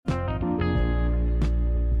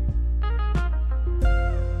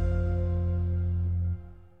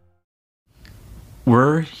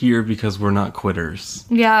We're here because we're not quitters.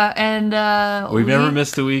 Yeah, and We've never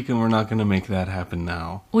missed a week, and we're not going to make that happen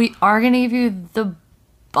now. We are going to give you the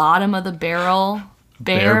bottom of the barrel,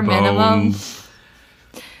 bare minimum.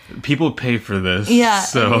 People pay for this. Yeah,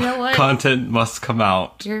 so you know what? Content must come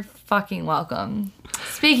out. You're fucking welcome.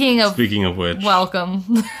 Speaking of which, welcome.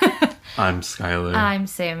 I'm Skylar. I'm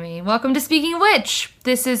Sammy. Welcome to Speaking of Which.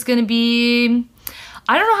 This is going to be...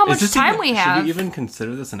 I don't know how much time we have. Should we even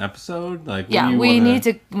consider this an episode? Like, yeah, we need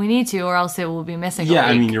to, or else it will be missing. Yeah, a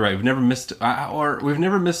week. I mean, you're right. We've never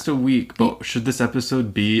missed a week. But should this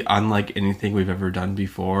episode be unlike anything we've ever done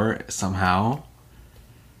before? Somehow.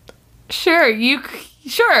 Sure.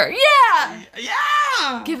 Sure. Yeah.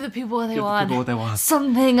 Yeah. Give the people what they Give want. the people what they want.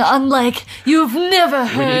 Something unlike you've never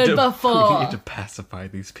heard before. We need to pacify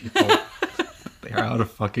these people. They are out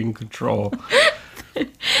of fucking control.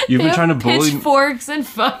 You've been trying to bully pitchforks and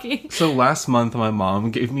fucking. So last month, my mom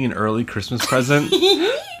gave me an early Christmas present,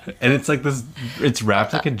 and it's like this. It's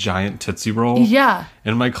wrapped like a giant Tootsie Roll. Yeah.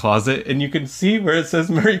 In my closet, and you can see where it says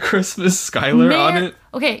 "Merry Christmas, Skylar" on it.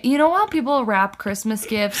 Okay, you know how people wrap Christmas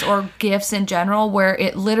gifts or gifts in general where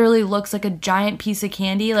it literally looks like a giant piece of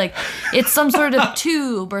candy? Like, it's some sort of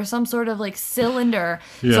tube or some sort of, like, cylinder.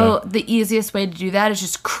 Yeah. So the easiest way to do that is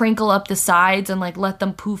just crinkle up the sides and, like, let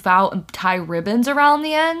them poof out and tie ribbons around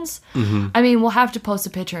the ends. Mm-hmm. I mean, we'll have to post a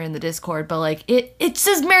picture in the Discord, but, like, it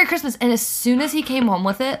says Merry Christmas. And as soon as he came home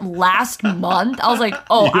with it last month, I was like,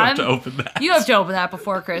 oh, you have to open that. You have to open that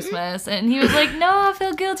before Christmas. And he was like, no, I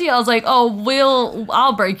feel guilty. I was like, oh,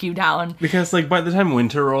 I'll break you down. Because, like, by the time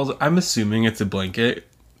winter rolls, I'm assuming it's a blanket.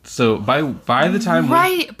 So by the time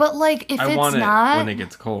right, but like if I it's want not it when it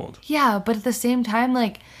gets cold. Yeah, but at the same time,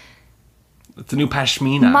 like it's a new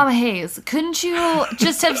pashmina. Mama Hayes, couldn't you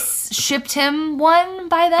just have shipped him one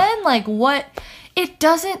by then? Like what? It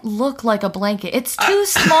doesn't look like a blanket. It's too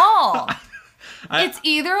small. It's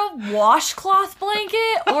either a washcloth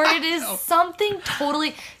blanket or it is something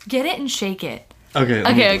totally. Get it and shake it. Okay.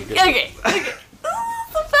 Okay.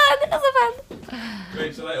 It's so fun.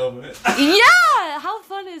 Wait, should I open it? Yeah! How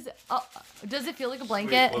fun is it? Does it feel like a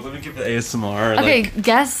blanket? Wait, well, let me give the ASMR. Okay,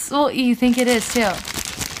 guess what you think it is, too.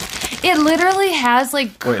 It literally has,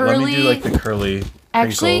 like, curly... Wait, let me do, like, the curly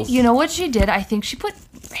Actually, crinkles. you know what she did? I think she put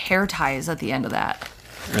hair ties at the end of that.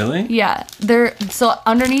 Really? Yeah. So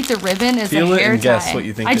underneath the ribbon is Feel a it hair and tie. guess what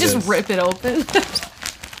you think I it just is. rip it open.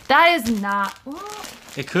 That is not...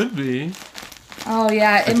 It could be. Oh,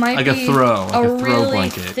 yeah, it might like be a throw really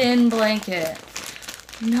blanket. thin blanket.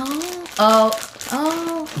 No.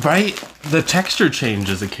 Oh. Right? The texture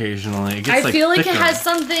changes occasionally. It gets, I feel like thicker. it has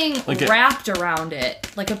something like wrapped around it,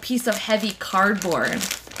 like a piece of heavy cardboard.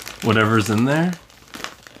 Whatever's in there.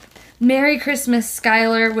 Merry Christmas,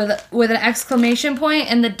 Skylar, with an exclamation point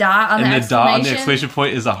and the dot on the exclamation. And the dot on the exclamation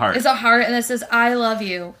point is a heart. It's a heart, and it says, I love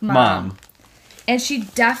you, Mom. And she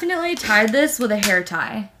definitely tied this with a hair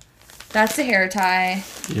tie. That's a hair tie.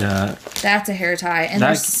 Yeah. That's a hair tie. And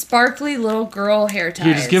there's sparkly little girl hair ties.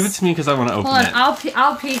 Here, just give it to me because I want to open it. Hold on,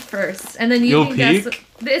 I'll peek first. And then you can guess.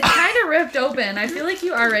 It's kind of ripped open. I feel like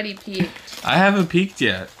you already peeked. I haven't peeked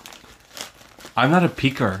yet. I'm not a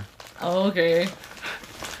peeker. Oh, okay.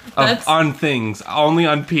 On things. Only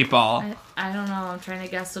on people. I don't know. I'm trying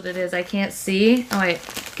to guess what it is. I can't see. Oh, wait.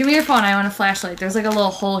 Give me your phone. I want a flashlight. There's like a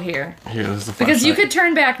little hole here. Here, there's a flashlight. Because you could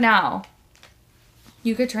turn back now.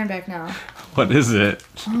 You could turn back now. What is it?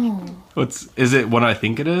 Oh. Is it what I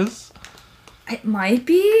think it is? It might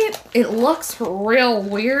be. It looks real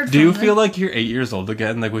weird. Do you feel like you're 8 years old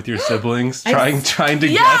again, like with your siblings, trying to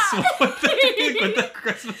guess what the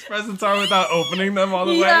Christmas presents are without opening them all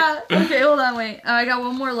the way? Yeah. Okay, hold on, wait. I got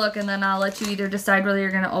one more look, and then I'll let you either decide whether you're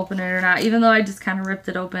going to open it or not, even though I just kind of ripped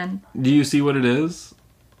it open. Do you see what it is?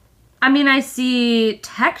 I mean, I see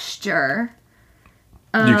texture.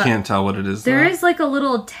 You can't tell what it is, There is like a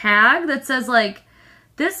little tag that says like,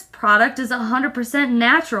 this product is 100%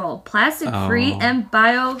 natural, plastic-free, and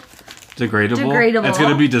biodegradable. It's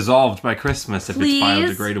going to be dissolved by Christmas if it's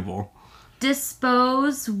biodegradable.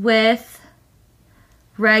 Dispose with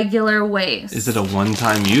regular waste. Is it a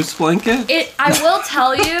one-time use blanket? I will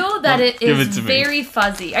tell you that it is very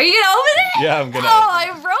fuzzy. Are you going to open it? Yeah, I'm going to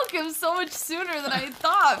I broke him so much sooner than I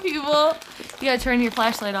thought, people. You got to turn your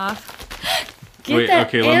flashlight off. Wait,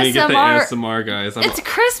 okay, let me get the ASMR, guys. It's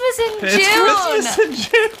Christmas in June. It's Christmas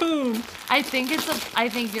in June. I think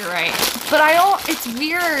you're right. But it's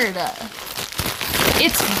weird.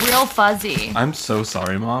 It's real fuzzy. I'm so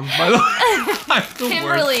sorry, Mom. By the way, I'm the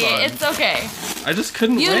Kimberly, worst son. it's okay. I just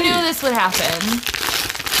couldn't wait. You knew this would happen.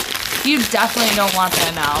 You definitely don't want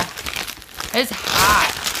that now. It's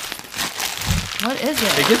hot. What is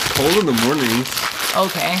it? It gets cold in the mornings.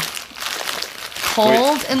 Okay.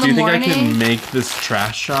 cold in the Do you morning. think I can make this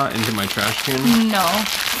trash shot into my trash can? No.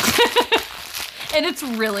 And it's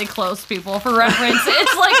really close, people. For reference,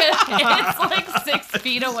 it's like 6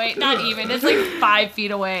 feet away. Not even. It's like 5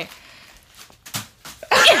 feet away.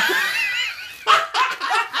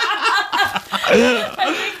 I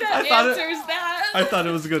think that answers that. I thought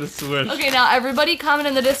it was gonna switch. Okay, now everybody comment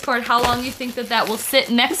in the Discord how long you think that will sit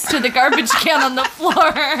next to the garbage can on the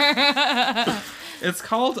floor. It's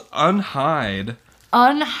called Unhide.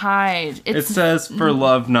 Unhide. It says for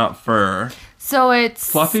love, not fur. So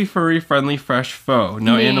it's... Fluffy, furry, friendly, fresh foe.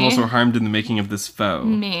 No Me. animals were harmed in the making of this foe.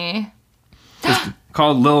 Me. It's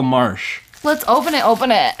called Lil Marsh. Let's open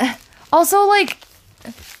it. Also, like...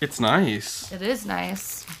 It's nice. It is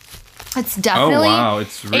nice. It's definitely... Oh, wow.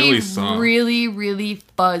 It's really soft. really, really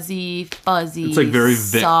fuzzy, It's like very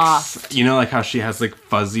soft. Vicks. You know, like how she has like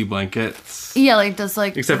fuzzy blankets? Yeah, like this,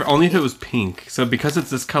 like... Except for only if it was pink. So because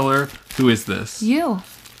it's this color, who is this? You.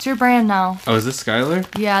 It's your brand now. Oh, is this Skylar?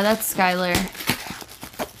 Yeah, that's Skylar.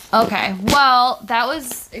 Okay, well, that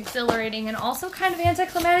was exhilarating and also kind of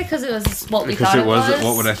anticlimactic because it was what we thought it was. Because it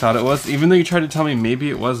wasn't what I thought it was, even though you tried to tell me maybe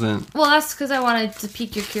it wasn't. Well, that's because I wanted to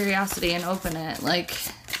pique your curiosity and open it. Like,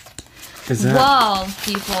 Is that... well,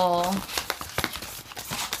 people.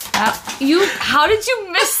 How did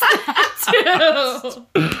you miss that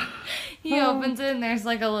too? He opens it and there's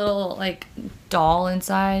like a little like doll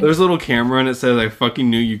inside. There's a little camera and it says, I fucking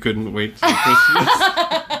knew you couldn't wait till Christmas.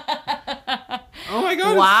 Oh my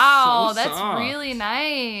god, wow, it's so that's soft. really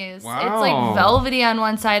nice. Wow. It's like velvety on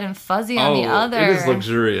one side and fuzzy on the other. It is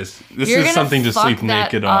luxurious. This You're is gonna something to fuck sleep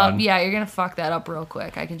that naked up. on. Yeah, you're gonna fuck that up real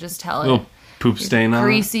quick. I can just tell Little poop stain on it.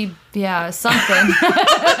 greasy, yeah, something.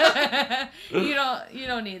 You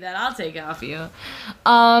don't need that. I'll take it off you.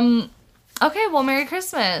 Okay, well, Merry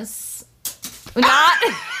Christmas. Not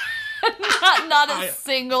a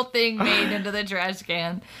single thing made into the trash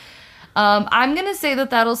can. I'm gonna say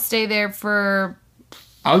that'll stay there for...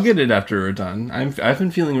 I'll get it after we're done. I've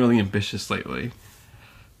been feeling really ambitious lately.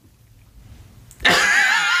 I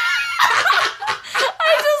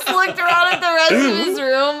just looked around at the rest of his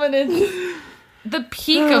room and it's the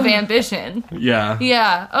peak of ambition. Yeah.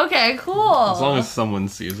 Yeah. Okay, cool. As long as someone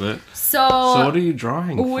sees it. So what are you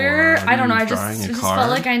drawing for? I don't know. I Drawing just a felt card?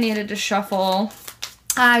 like I needed to shuffle.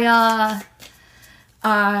 I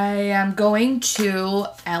am going to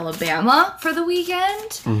Alabama for the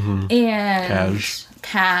weekend, and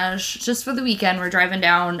cash just for the weekend. We're driving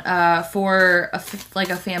down for a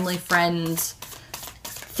family friend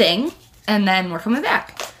thing, and then we're coming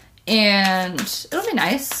back, and it'll be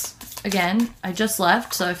nice. Again, I just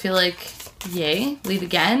left, so I feel like yay, leave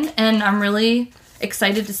again, and I'm really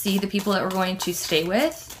excited to see the people that we're going to stay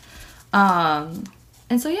with. And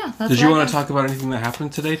so, yeah. That's Did you want to talk about anything that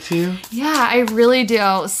happened today to you? Yeah, I really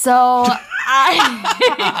do. So,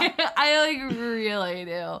 I really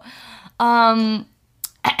do. I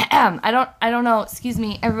don't know. Excuse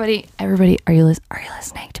me, everybody, are you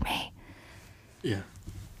listening to me? Yeah.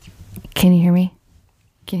 Can you hear me?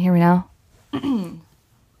 Can you hear me now?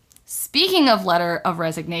 Speaking of letter of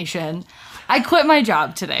resignation, I quit my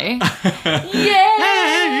job today.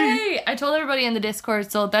 Yay! I told everybody in the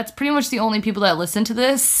Discord, so that's pretty much the only people that listen to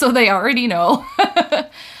this, so they already know.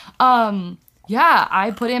 Yeah,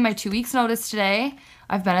 I put in my 2 weeks notice today.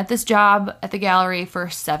 I've been at this job at the gallery for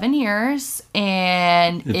 7 years,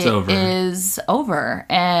 and it is over.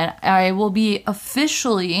 And I will be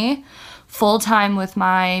officially full-time with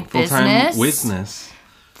my business.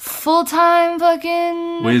 Full-time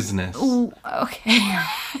fucking... Business. Okay.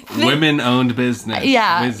 Women-owned business.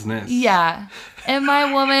 Yeah. Business. Yeah. And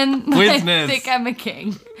my woman, Business. I think I'm a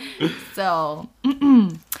king. So,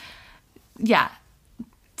 yeah.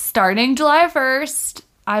 Starting July 1st,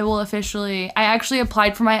 I actually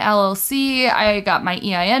applied for my LLC. I got my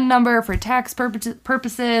EIN number for tax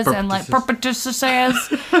purposes. And like purposes. And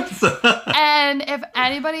if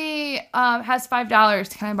anybody has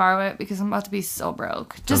 $5, can I borrow it? Because I'm about to be so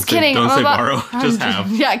broke. Just kidding. Don't say borrow. Just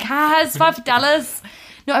have. Yeah, has $5.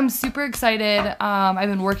 No, I'm super excited. I've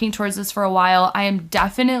been working towards this for a while. I am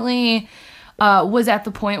definitely was at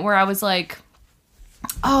the point where I was like,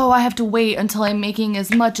 oh, I have to wait until I'm making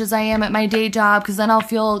as much as I am at my day job because then I'll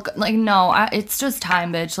feel like, no, it's just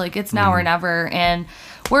time, bitch. Like, it's now or never. And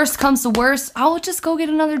worst comes to worst, I'll just go get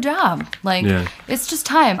another job. Like, It's just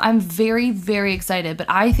time. I'm very, very excited. But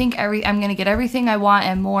I think I'm going to get everything I want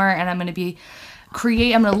and more. And I'm going to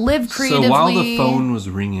I'm going to live creatively. So while the phone was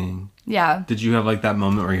ringing, Yeah. Did you have like that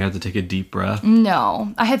moment where you had to take a deep breath?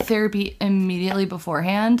 No, I had therapy immediately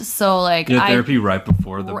beforehand, so like You had therapy right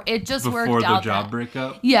before the worked out job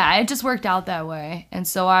breakup. Yeah, it just worked out that way, and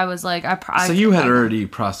so I was like, So you had already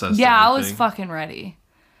processed. Yeah, everything. I was fucking ready.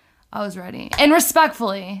 I was ready. And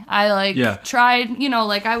respectfully, I tried,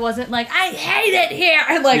 like I wasn't like, I hate it here.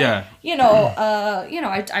 Like,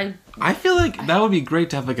 I feel like that would be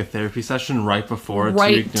great to have like a therapy session right before 2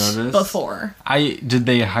 week notice. Before. Did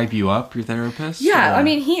they hype you up, your therapist? Yeah, I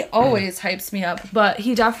mean, he always hypes me up, but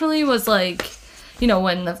he definitely was like,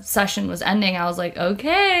 when the session was ending, I was like,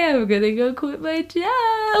 okay, I'm gonna go quit my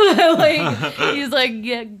job. Like, he's like,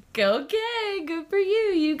 yeah, okay, good for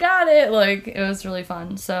you, you got it. Like, it was really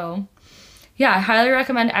fun. So, yeah, I highly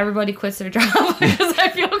recommend everybody quits their job because I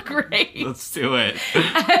feel great. Let's do it.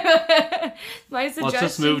 My suggestion. Let's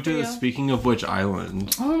just move to the Speaking of Which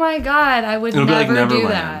island. Oh my god, I would never do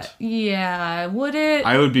that. Yeah, would it?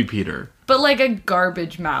 I would be Peter. But like a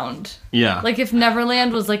garbage mound. Yeah. Like if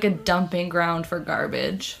Neverland was like a dumping ground for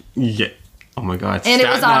garbage. Yeah. Oh my god. And Staten it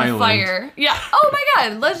was on Island. fire. Yeah. Oh my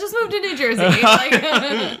god. Let's just move to New Jersey. Like,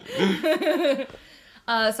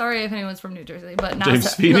 sorry if anyone's from New Jersey, but not James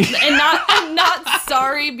Speedy. And I'm not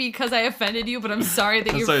sorry because I offended you, but I'm sorry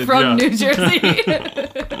that you're from New Jersey.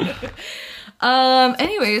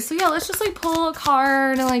 Anyway, so yeah, let's just like pull a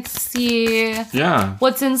card and like see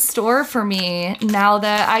what's in store for me now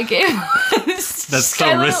that I gave That's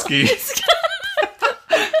so risky.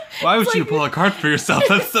 Why would you pull a card for yourself?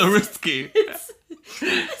 That's so risky.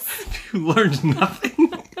 You learned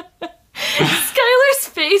nothing. Skylar's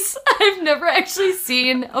face, I've never actually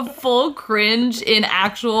seen a full cringe in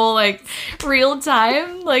actual, like, real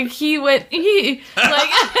time. Like, like, his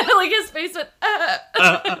face went,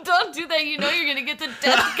 don't do that, you're gonna get the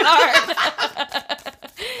death card.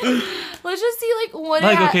 Let's just see, like, what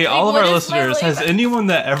all of our listeners, has anyone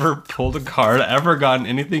that ever pulled a card ever gotten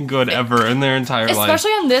anything good ever in their entire life?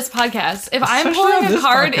 Especially on this podcast. If I'm pulling a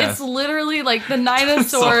card, it's literally, like, the Nine of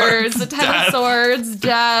Swords, the Ten of Swords,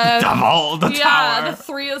 Death. Devil, the Tower. The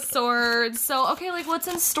Three of Swords. So, okay, like, what's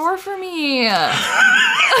in store for me?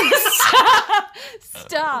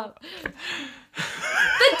 Stop.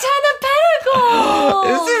 The Ten of Pentacles!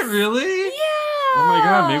 Is it really? Yeah! Oh my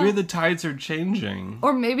god, maybe the tides are changing.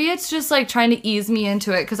 Or maybe it's just, like, trying to ease me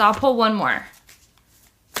into it, because I'll pull one more.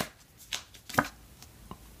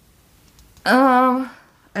 I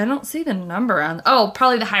don't see the number on... Oh,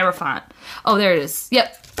 probably the Hierophant. Oh, there it is.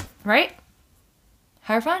 Yep. Right?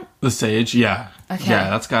 Hierophant? The Sage? Yeah. Okay. Yeah,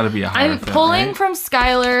 that's gotta be a Hierophant, I'm pulling from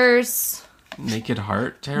Skylar's... Naked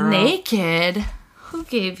Heart Tarot? Naked? Who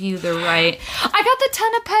gave you the right? I got the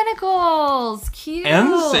Ten of Pentacles. Cute. And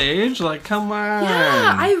the Sage? Like, come on.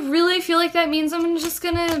 Yeah, I really feel like that means I'm just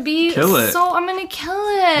gonna be... Kill it. So I'm gonna kill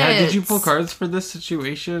it. Yeah, did you pull cards for this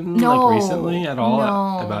situation? No. Like, recently at all?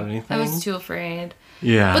 No. About anything? I was too afraid.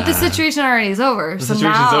 Yeah. But the situation already is over. The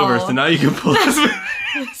situation's over, so now you can pull this.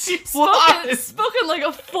 Spoken like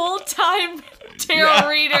a full-time tarot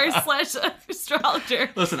reader / astrologer.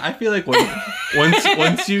 Listen, I feel like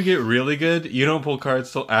once you get really good, you don't pull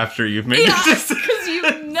cards till after you've made your decision. Because you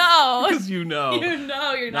know. Because you know. You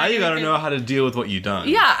know you're not. Now you gotta know how to deal with what you've done.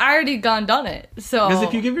 Yeah, I already done it. So. Because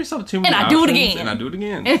if you give yourself too many options, and I do it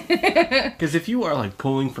again. Because if you are like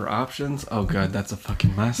pulling for options, oh god, that's a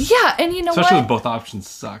fucking mess. Yeah, and you know Especially what? when both options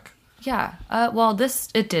suck. Yeah. Well,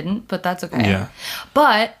 it didn't, but that's okay. Yeah.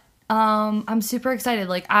 But I'm super excited.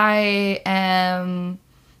 Like I am.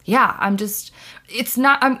 Yeah, I'm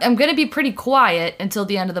gonna be pretty quiet until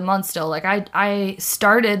the end of the month still. Like I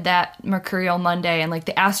started that Mercurial Monday and like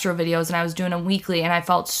the Astro videos, and I was doing them weekly, and I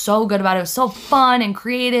felt so good about it. It was so fun and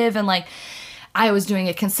creative, and like I was doing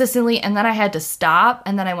it consistently, and then I had to stop,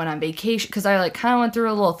 and then I went on vacation because I like kind of went through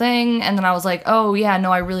a little thing, and then I was like, oh yeah, no,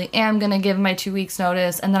 I really am gonna give my 2 weeks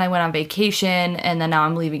notice, and then I went on vacation, and then now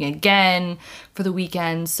I'm leaving again for the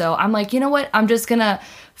weekend. So I'm like, you know what? I'm just gonna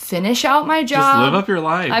finish out my job. Just live up your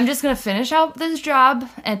life. I'm just gonna finish out this job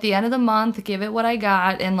at the end of the month, give it what I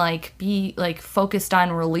got, and like be like focused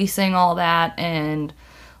on releasing all that and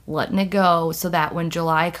letting it go, so that when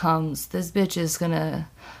July comes, this bitch is gonna...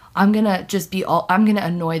 I'm gonna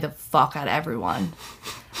annoy the fuck out of everyone.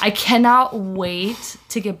 I cannot wait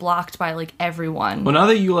to get blocked by like everyone. Well, now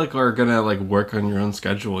that you like are gonna like work on your own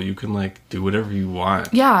schedule, you can like do whatever you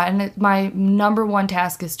want. Yeah, and my number one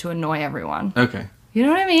task is to annoy everyone. Okay. You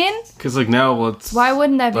know what I mean? Because like now why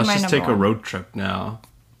wouldn't that be my number one? Let's just take a road trip now.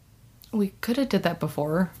 We could have did that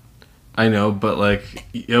before. I know, but like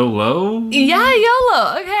YOLO? Yeah,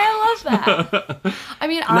 YOLO. Okay, I love that. I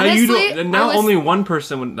mean, honestly, now only one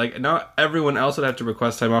person would like. Now everyone else would have to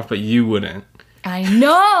request time off, but you wouldn't. I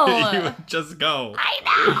know. You would just go. I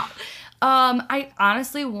know. I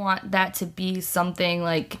honestly want that to be something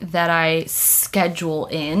like that I schedule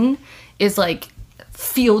in is like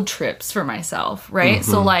field trips for myself, right?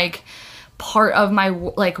 So like part of my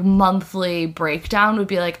like monthly breakdown would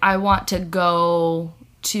be like I want to go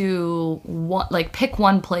to pick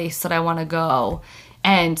one place that I want to go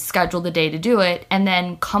and schedule the day to do it and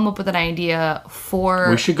then come up with an idea for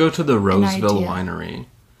We should go to the Roseville Winery.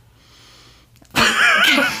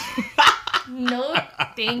 No,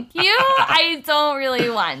 thank you. I don't really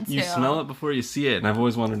want to. You smell it before you see it, and I've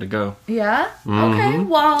always wanted to go. Yeah? Okay,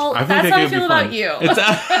 well, that's how I feel about you.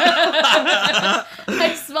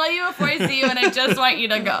 I smell you before I see you, and I just want you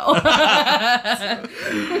to go.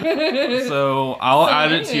 So I'll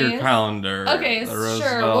add it to your calendar. Okay,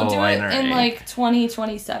 sure. We'll do it in like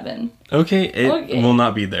 2027. Okay, it will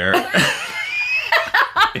not be there.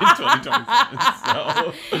 In 2027,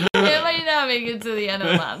 so. It might not make it to the end of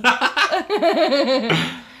the month.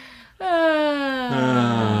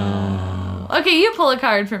 Okay, you pull a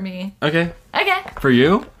card for me. Okay. Okay. For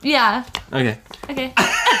you? Yeah. Okay. Okay.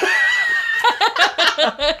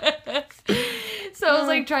 So I was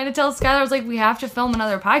like trying to tell Skylar, I was like, we have to film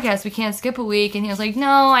another podcast. We can't skip a week. And he was like,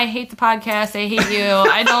 no, I hate the podcast. I hate you.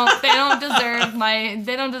 They don't deserve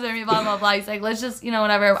me, blah, blah, blah. He's like, let's just,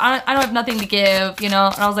 whatever. I don't have nothing to give, And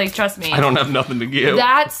I was like, trust me. I don't have nothing to give.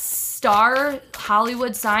 That star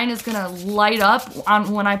Hollywood sign is going to light up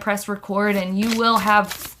on when I press record and you will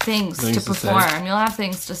have things to perform. You'll have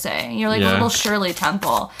things to say. You're like a little Shirley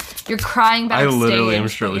Temple. You're crying backstage. I literally am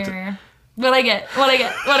Shirley Temple. What I get? What I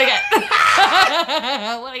get?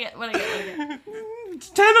 It's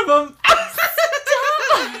 10 of them.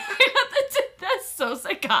 That's so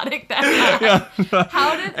psychotic.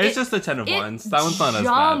 How did it's just the 10 of wands. That one's not as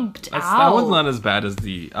bad. That one's not as bad as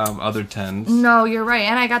the other 10s. No, you're right.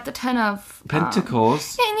 And I got the 10 of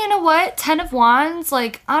Pentacles. And you know what? 10 of wands.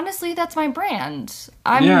 Like honestly, that's my brand.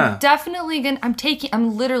 I'm definitely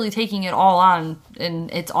I'm literally taking it all on, and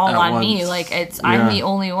it's all on me. Like I'm the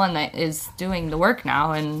only one that is doing the work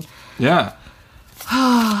now, and yeah.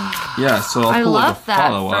 Yeah, so I love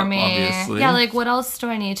that for me. Obviously. Yeah, like what else do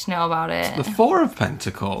I need to know about it? The 4 of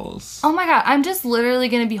Pentacles. Oh my god, I'm just literally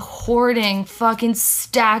gonna be hoarding fucking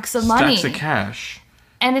stacks of money. Stacks of cash.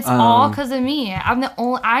 And it's all because of me.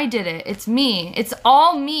 I did it. It's me. It's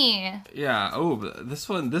all me. Yeah. Oh,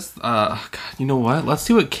 God, you know what? Let's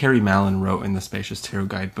see what Carrie Mallon wrote in the Spacious Tarot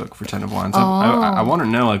Guidebook for 10 of Wands. I want to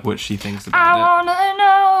know, like, what she thinks about it. I want to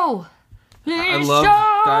know. Please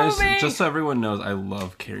guys, me. just so everyone knows, I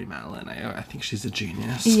love Carrie Mallon. I think she's a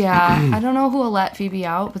genius. Yeah. I don't know who will let Phoebe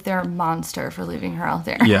out, but they're a monster for leaving her out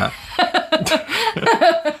there. Yeah.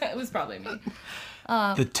 It was probably me.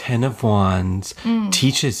 The 10 of Wands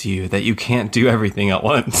teaches you that you can't do everything at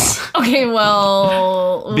once. Okay,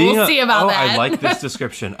 well, we'll see about that. I like this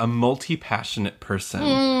description. A multi-passionate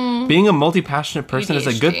person. Being a multi-passionate person is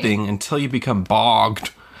a good thing until you become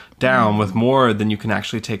bogged down with more than you can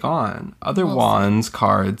actually take on. Other wands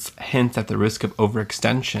cards hint at the risk of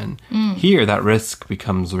overextension. Here, that risk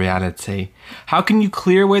becomes reality. How can you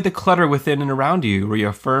clear away the clutter within and around you?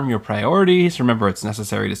 Reaffirm your priorities. Remember, it's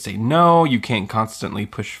necessary to say no. You can't constantly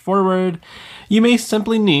push forward. You may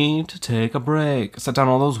simply need to take a break. Set down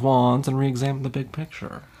all those wands and re-examine the big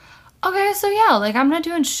picture. Okay, so yeah, like I'm not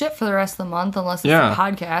doing shit for the rest of the month unless it's a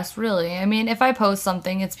podcast, really. I mean, if I post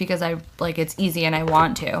something, it's because it's easy and I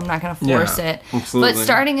want to. I'm not going to force it. Absolutely. But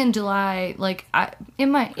starting in July, like is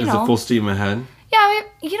it full steam ahead? Yeah,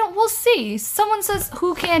 we'll see. Someone says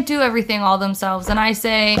who can't do everything all themselves, and I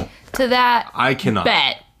say to that, I cannot.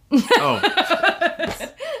 Bet. Oh.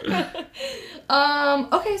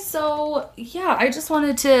 Okay, so yeah, I just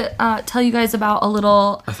wanted to tell you guys about a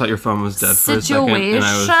little I thought your phone was dead for a second. Situation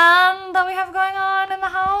that we have going on in the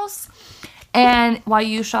house. And while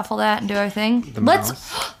you shuffle that and do our thing, let's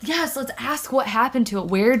ask what happened to it.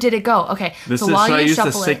 Where did it go? Okay, should I use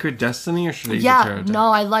the Sacred Destiny or should I use the Tarot deck? No,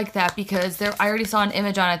 I like that because I already saw an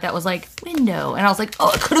image on it that was like window, and I was like,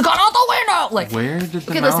 oh, it could have gone out the window. Like, where did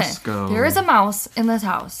the mouse go? There is a mouse in this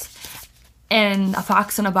house. And a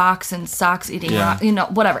fox in a box and socks eating,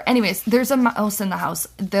 whatever. Anyways, there's a mouse in the house.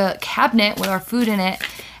 The cabinet with our food in it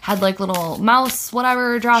had like little mouse,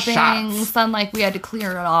 whatever, droppings. Then like we had to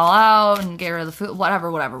clear it all out and get rid of the food,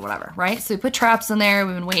 whatever, right? So we put traps in there.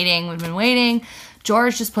 We've been waiting.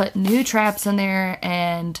 George just put new traps in there,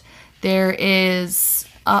 and there is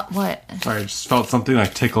what? Sorry, I just felt something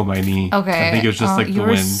like tickle my knee. Okay. I think it was just like the wind.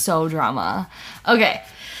 You were so drama. Okay.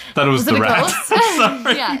 Thought it was the rat.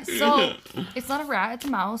 Sorry. Yeah, so it's not a rat, it's a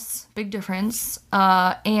mouse. Big difference.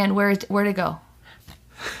 And where'd it go?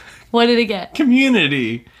 What did it get?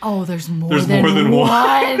 Community. Oh, there's more than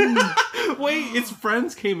one. Wait, its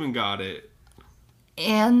friends came and got it.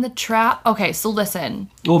 And the trap. Okay, so listen.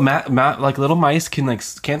 Well, like little mice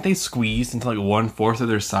can't they squeeze into like 1/4 of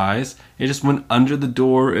their size? It just went under the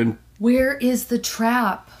door and. Where is the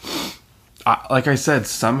trap? Like I said,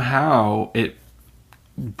 somehow it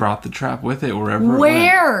brought the trap with it wherever.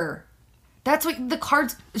 Where? That's what the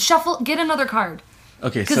cards. Shuffle. Get another card.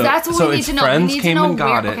 Okay, because that's what we need to know. Friends we need came to know and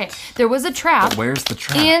got where. it. Okay, there was a trap. But where's the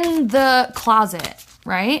trap? In the closet,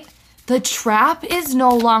 right? The trap is no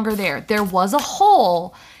longer there. There was a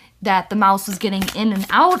hole that the mouse was getting in and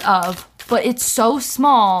out of, but it's so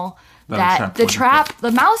small that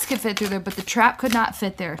the mouse could fit through there, but the trap could not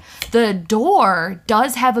fit there. The door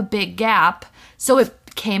does have a big gap, so it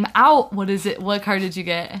came out. What is it? What card did you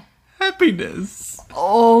get? Happiness.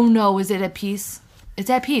 Oh no, is it at peace? It's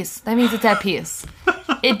at peace. That means it's at peace.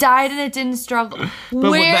 It died and it didn't struggle.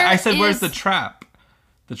 But I said, where's the trap?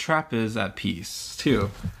 The trap is at peace, too.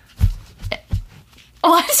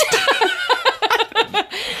 What?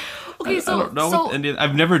 Okay, I don't know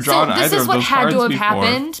I've never drawn either of those cards before. This is what had to have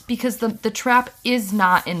happened because the trap is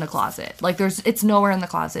not in the closet. Like it's nowhere in the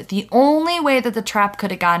closet. The only way that the trap could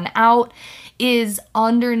have gotten out is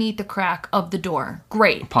underneath the crack of the door.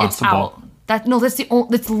 Great, possible. It's out.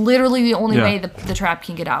 That's literally the only way the trap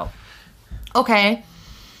can get out. Okay,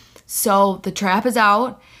 so the trap is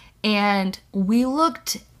out, and we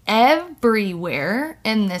looked everywhere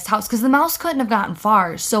in this house because the mouse couldn't have gotten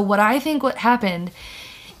far. So what I think what happened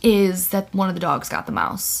is that one of the dogs got the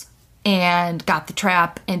mouse and got the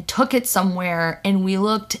trap and took it somewhere, and we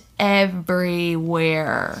looked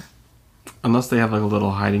everywhere. Unless they have like a little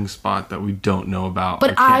hiding spot that we don't know about.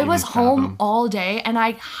 But I was home all day, and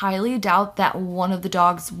I highly doubt that one of the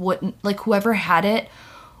dogs wouldn't, like whoever had it,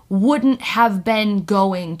 wouldn't have been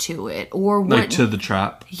going to it or like to the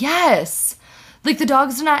trap. Yes. Like, the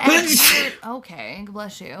dog's not okay,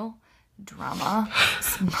 bless you. Drama.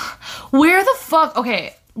 Where the fuck?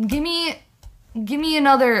 Okay, give me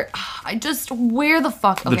another. Where the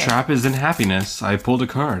fuck? Okay. The trap is in happiness. I pulled a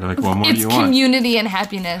card. Like, what more do you want? It's community and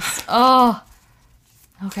happiness. Oh.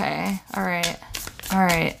 Okay. All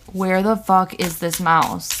right. Where the fuck is this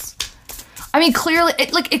mouse? I mean, clearly,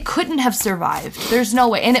 it couldn't have survived. There's no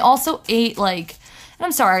way. And it also ate, like, and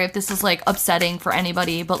I'm sorry if this is, like, upsetting for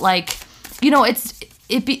anybody, but, like, you know, it's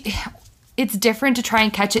different to try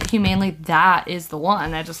and catch it humanely. That is the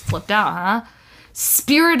one that just flipped out, huh?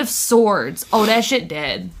 Spirit of Swords. Oh, that shit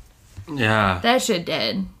did. Yeah. That shit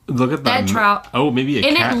did. Look at that trout. Oh, maybe a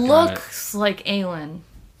cat. And it looks like Aelin.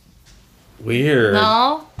 Weird.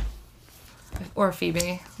 No? Or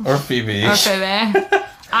Phoebe.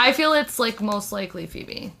 I feel it's like most likely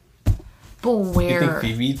Phoebe. But where? You think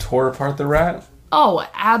Phoebe tore apart the rat? Oh,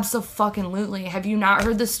 abso-fucking-lutely. Have you not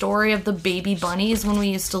heard the story of the baby bunnies when we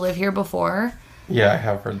used to live here before? Yeah, I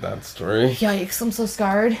have heard that story. Yikes, I'm so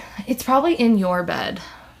scarred. It's probably in your bed.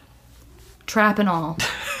 Trap and all.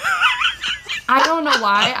 I don't know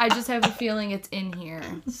why. I just have a feeling it's in here.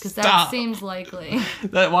 Because that seems likely.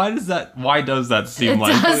 Why does that seem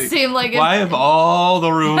likely? It does seem like why have all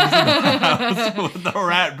the rooms in the house with the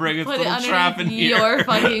rat bring its little trap in here? Your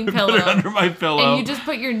fucking pillow. Put it under my pillow. And you just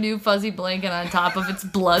put your new fuzzy blanket on top of its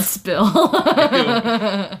blood spill.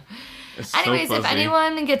 Anyways, if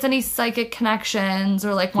anyone gets any psychic connections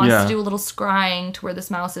or like wants to do a little scrying to where this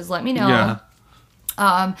mouse is, let me know. Yeah.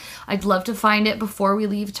 I'd love to find it before we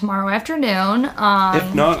leave tomorrow afternoon.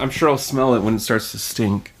 If not, I'm sure I'll smell it when it starts to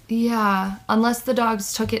stink. Yeah, unless the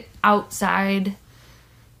dogs took it outside.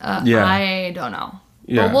 I don't know.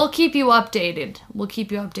 Yeah. But we'll keep you updated.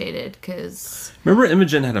 Because... Remember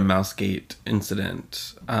Imogen had a mouse gate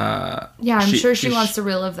incident? Yeah, I'm sure she wants to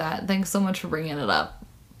relive that. Thanks so much for bringing it up.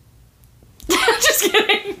 Just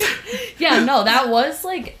kidding. Yeah, no, that was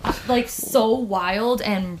like so wild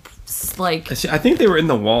and like. I think they were in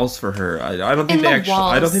the walls for her. I don't think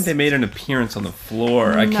I don't think they made an appearance on the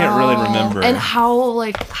floor. I can't really remember. And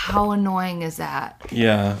how annoying is that?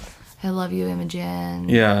 Yeah. I love you, Imogen.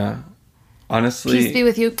 Yeah. Honestly. Peace be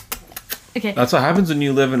with you. Okay. That's what happens when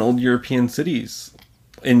you live in old European cities,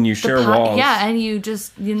 and you share walls. Yeah, and you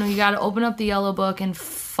just you got to open up the Yellow Book and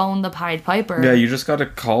phone the Pied Piper. Yeah, you just got to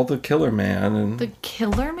call the Killer Man and the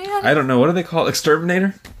Killer Man. I don't know, what do they call it?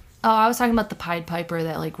 Exterminator? Oh, I was talking about the Pied Piper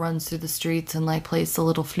that like runs through the streets and like plays the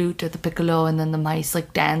little flute or the piccolo, and then the mice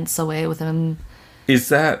like dance away with him. Is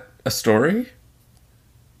that a story?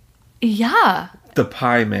 Yeah. The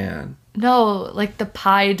Pie Man. No, like the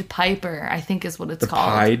Pied Piper, I think is what it's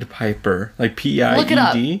called. The Pied Piper, like P-I-E-D. Look it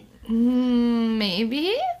up.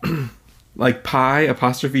 Maybe. Like pie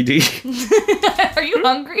apostrophe D. Are you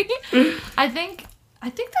hungry? I think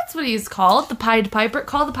that's what he's called. The Pied Piper.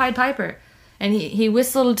 Call the Pied Piper. And he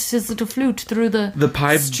whistled his little flute through the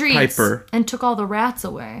Pied streets Piper. and took all the rats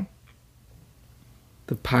away.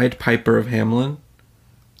 The Pied Piper of Hamelin?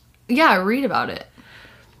 Yeah, read about it.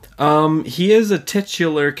 He is a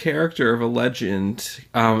titular character of a legend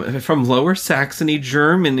from Lower Saxony,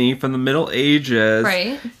 Germany, from the Middle Ages.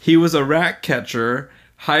 Right. He was a rat catcher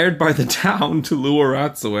hired by the town to lure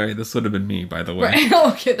rats away. This would have been me, by the way. Right.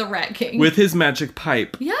 Okay, the Rat King. With his magic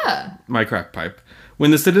pipe. Yeah. My crack pipe.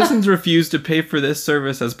 When the citizens refuse to pay for this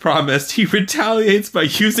service as promised, he retaliates by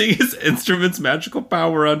using his instrument's magical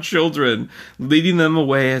power on children, leading them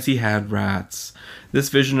away as he had rats. This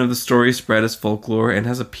vision of the story spread as folklore and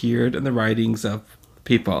has appeared in the writings of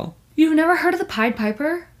people. You've never heard of the Pied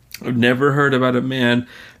Piper? I've never heard about a man.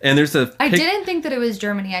 And there's a... I didn't think that it was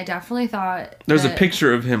Germany. I definitely thought There's a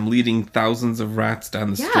picture of him leading thousands of rats down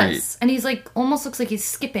the street. Yes, and he's like, almost looks like he's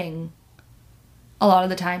skipping a lot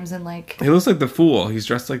of the times and like... He looks like the fool. He's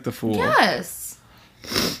dressed like the fool. Yes.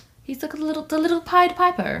 He's like the little Pied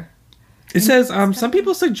Piper. It says, some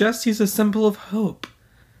people suggest he's a symbol of hope,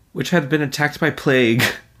 which had been attacked by plague.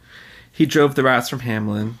 He drove the rats from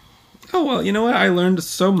Hamelin. Oh, well, you know what? I learned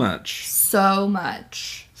so much. So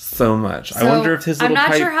much. So much. So, I wonder if his little I'm not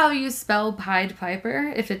pipe... sure how you spell Pied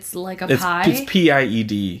Piper, if it's like a pie. It's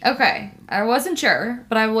P-I-E-D. Okay. I wasn't sure,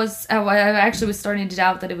 but I actually was starting to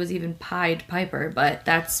doubt that it was even Pied Piper, but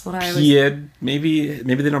that's what I was... Maybe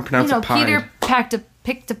they don't pronounce it pied. Peter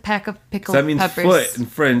picked a peck of pickled That means peppers. foot in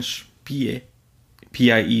French.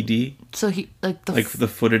 P-I-E-D. So he, like the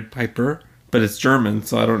footed piper. But it's German,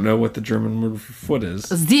 so I don't know what the German word for foot is.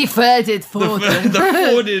 The footed foot. The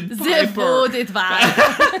footed piper. The footed piper.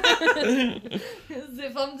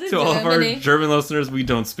 To all of our German listeners, we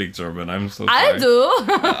don't speak German. I'm so sorry. I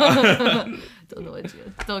do. Don't know what you're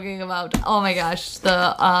talking about. Oh my gosh.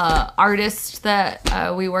 The artist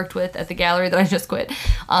that we worked with at the gallery that I just quit,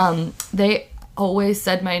 they always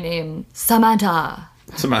said my name, Samantha.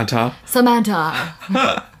 Samantha.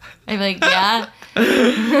 I'm like, yeah.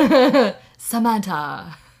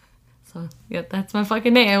 Samantha. So, yeah, that's my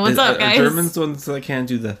fucking name. What's up, guys? Germans the ones that can't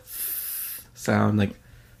do the sound, like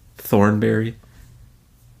Thornberry.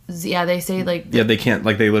 Yeah, they say like... Yeah, they can't,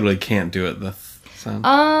 like they literally can't do it, the sound.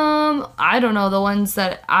 I don't know. The ones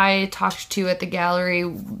that I talked to at the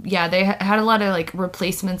gallery, yeah, they had a lot of like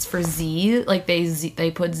replacements for Z. Like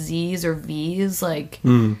they put Z's or V's, like...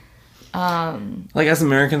 Like as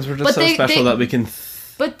Americans, we're just so special that we can...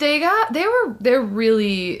 But they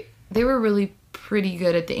were really pretty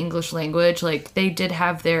good at the English language. Like they did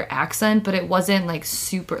have their accent, but it wasn't like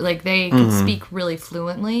super, like they could speak really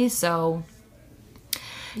fluently. So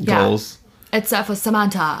yeah, goals. Except for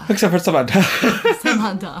Samantha.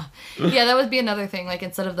 Samantha. Yeah, that would be another thing. Like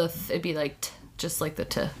instead of the it'd be like just like the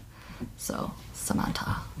t. So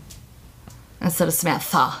Samantha instead of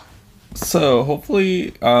Samantha. So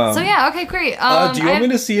hopefully. So yeah, okay, great. Do you want me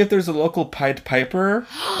to see if there's a local Pied Piper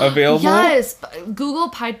available? Yes, Google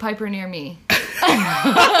Pied Piper near me. Do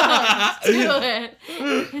it.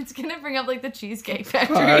 It's gonna bring up like the Cheesecake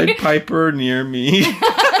Factory. Pied Piper near me.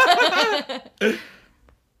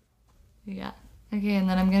 Yeah. Okay, and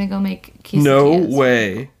then I'm gonna go make quesadillas. No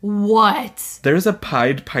way. What? There's a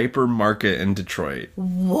Pied Piper market in Detroit.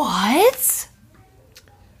 What?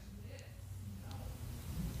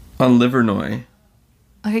 On Livernois.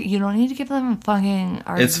 Okay, you don't need to give them fucking...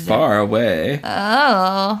 It's far away.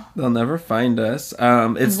 Oh. They'll never find us.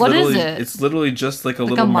 It's what literally, is it? It's literally just like a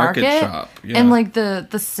little market shop. Yeah. And like the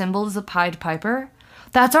symbol is a Pied Piper?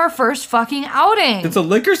 That's our first fucking outing. It's a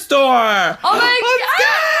liquor store. Oh my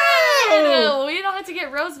God! God! We don't have to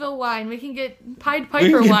get Roseville wine. We can get Pied Piper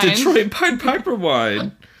we can wine. get Detroit Pied Piper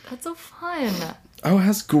wine. That's so fun. Oh, it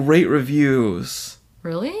has great reviews.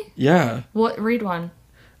 Really? Yeah. What? Read one.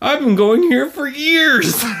 I've been going here for years.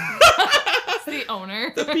 It's the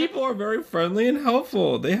owner. The people are very friendly and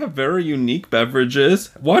helpful. They have very unique beverages.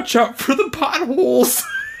 Watch out for the potholes.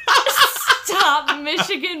 Stop,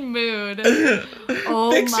 Michigan mood.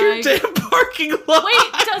 Oh Fix your damn parking lot.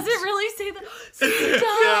 Wait, does it really say that?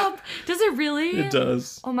 Stop. Yeah. Does it really? It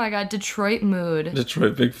does. Oh my God, Detroit mood.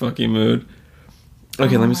 Detroit big fucking mood.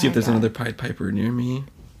 Okay, let me see if there's another Pied Piper near me.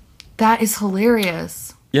 That is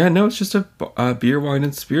hilarious. Yeah, no, it's just a beer, wine,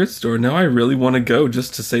 and spirits store. Now I really want to go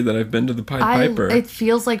just to say that I've been to the Pied Piper. It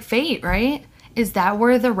feels like fate, right? Is that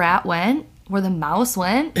where the rat went? Where the mouse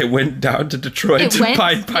went? It went down to Detroit to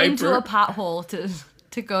Pied Piper. Into a pothole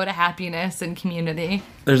to go to happiness and community.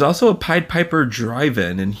 There's also a Pied Piper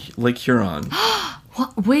drive-in in Lake Huron.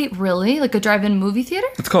 What? Wait, really? Like a drive-in movie theater?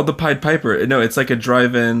 It's called the Pied Piper. No, it's like a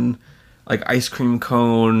drive-in, like ice cream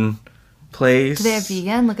cone place. Do they have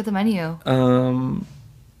vegan? Look at the menu.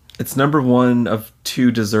 It's number one of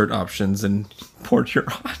 2 dessert options in Port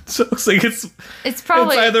Huron. So it looks like it's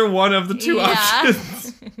probably it's either one of the 2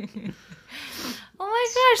 options. Oh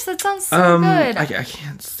my gosh, that sounds so good. I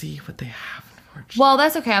can't see what they have. Well,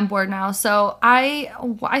 that's okay. I'm bored now. So I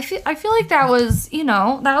feel like that was,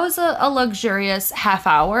 that was a luxurious half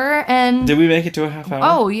hour. And did we make it to a half hour?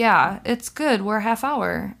 Oh yeah, it's good. We're a half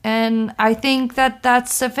hour, and I think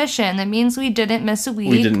that's sufficient. That means we didn't miss a week.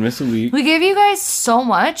 We didn't miss a week. We gave you guys so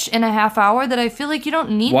much in a half hour that I feel like you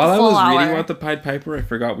don't need. While the full I was hour. reading about the Pied Piper, I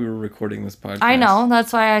forgot we were recording this podcast. I know.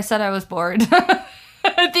 That's why I said I was bored.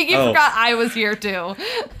 I think you forgot I was here too.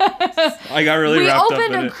 I got really wrapped up in it.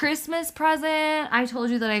 We opened a Christmas present. I told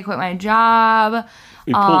you that I quit my job.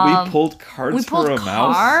 We pulled cards for a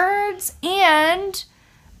mouse. And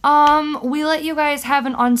we let you guys have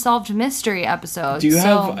an unsolved mystery episode. Do you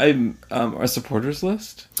have a supporters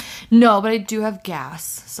list? No, but I do have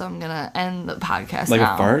gas, so I'm gonna end the podcast like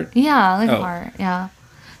now. A fart? Yeah, like a fart. Yeah.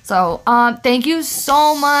 So thank you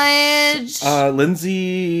so much,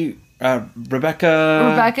 Lindsay.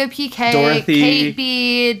 Rebecca PK, Dorothy, Kate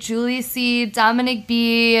B, Julie C, Dominic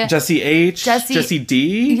B, Jesse H, Jesse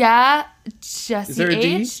D. Yeah, Jesse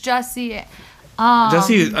H, Jesse.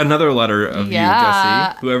 Jesse, another letter of you,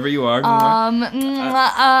 Jesse. Whoever you are. Oh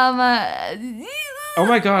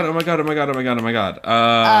my god.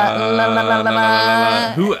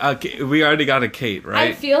 Who? We already got a Kate, right?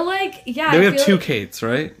 I feel like, we have 2 Kates,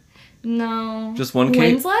 right? No. Just one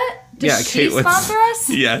Kate? Winslet? Does she sponsor us?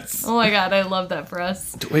 Yes. Oh my god, I love that for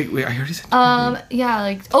us. Wait, I already said yeah,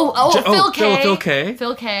 like Phil K. Phil K.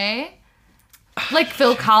 Phil K. Like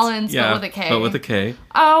Phil Collins, but with a K. But with a K.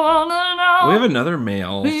 I wanna know. We have another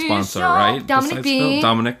male sponsor, right? Dominic B. Phil?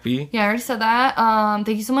 Dominic B. Yeah, I already said that.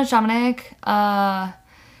 Thank you so much, Dominic.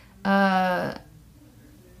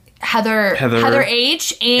 Heather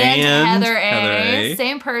H and Heather A.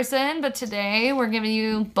 Same person, but today we're giving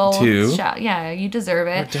you both 2. Yeah, you deserve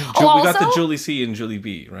it. We got the Julie C and Julie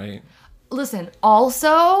B, right? Listen,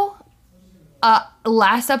 also,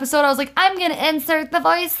 last episode I was like, I'm going to insert the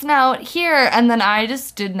voice note here, and then I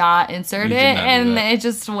just did not insert it, and it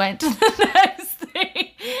just went to the next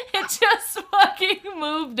thing. It just fucking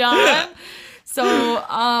moved on. So,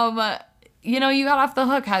 you got off the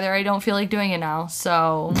hook, Heather. I don't feel like doing it now,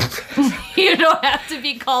 so you don't have to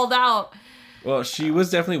be called out. Well, she was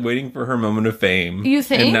definitely waiting for her moment of fame. You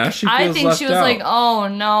think? And now she feels I think left she was out. like, oh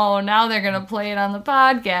no, now they're going to play it on the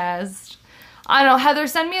podcast. I don't know, Heather,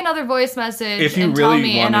 send me another voice message. If you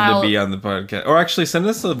really wanted to be on the podcast. Or actually, send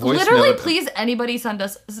us a voice Literally, note. please, anybody send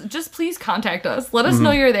us. Just please contact us. Let us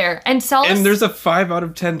know you're there. And tell us. And there's a 5 out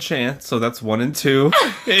of 10 chance, so that's 1 in 2,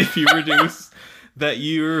 if you reduce, that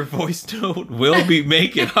your voice note will be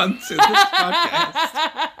making onto this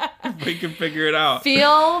podcast. We can figure it out.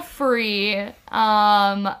 Feel free.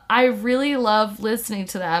 I really love listening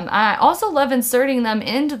to them. I also love inserting them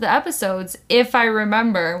into the episodes if I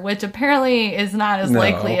remember, which apparently is not as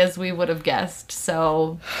likely as we would have guessed.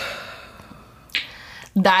 So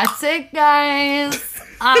that's it, guys.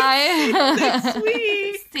 Next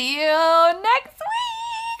week. See you next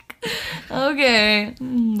week. Okay.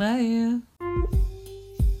 Bye.